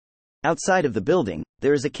Outside of the building,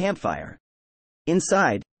 there is a campfire.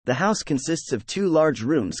 Inside, the house consists of 2 large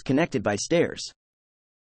rooms connected by stairs.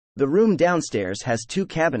 The room downstairs has 2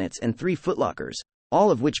 cabinets and 3 footlockers, all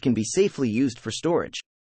of which can be safely used for storage.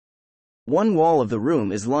 One wall of the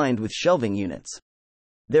room is lined with shelving units.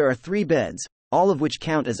 There are 3 beds, all of which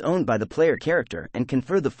count as owned by the player character and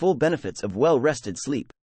confer the full benefits of well-rested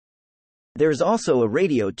sleep. There is also a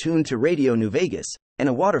radio tuned to Radio New Vegas, and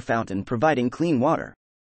a water fountain providing clean water.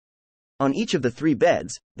 On each of the 3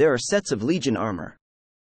 beds, there are sets of Legion armor.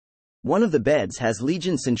 One of the beds has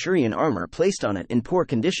Legion Centurion armor placed on it in poor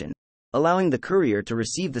condition, allowing the courier to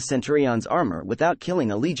receive the Centurion's armor without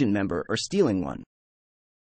killing a Legion member or stealing one.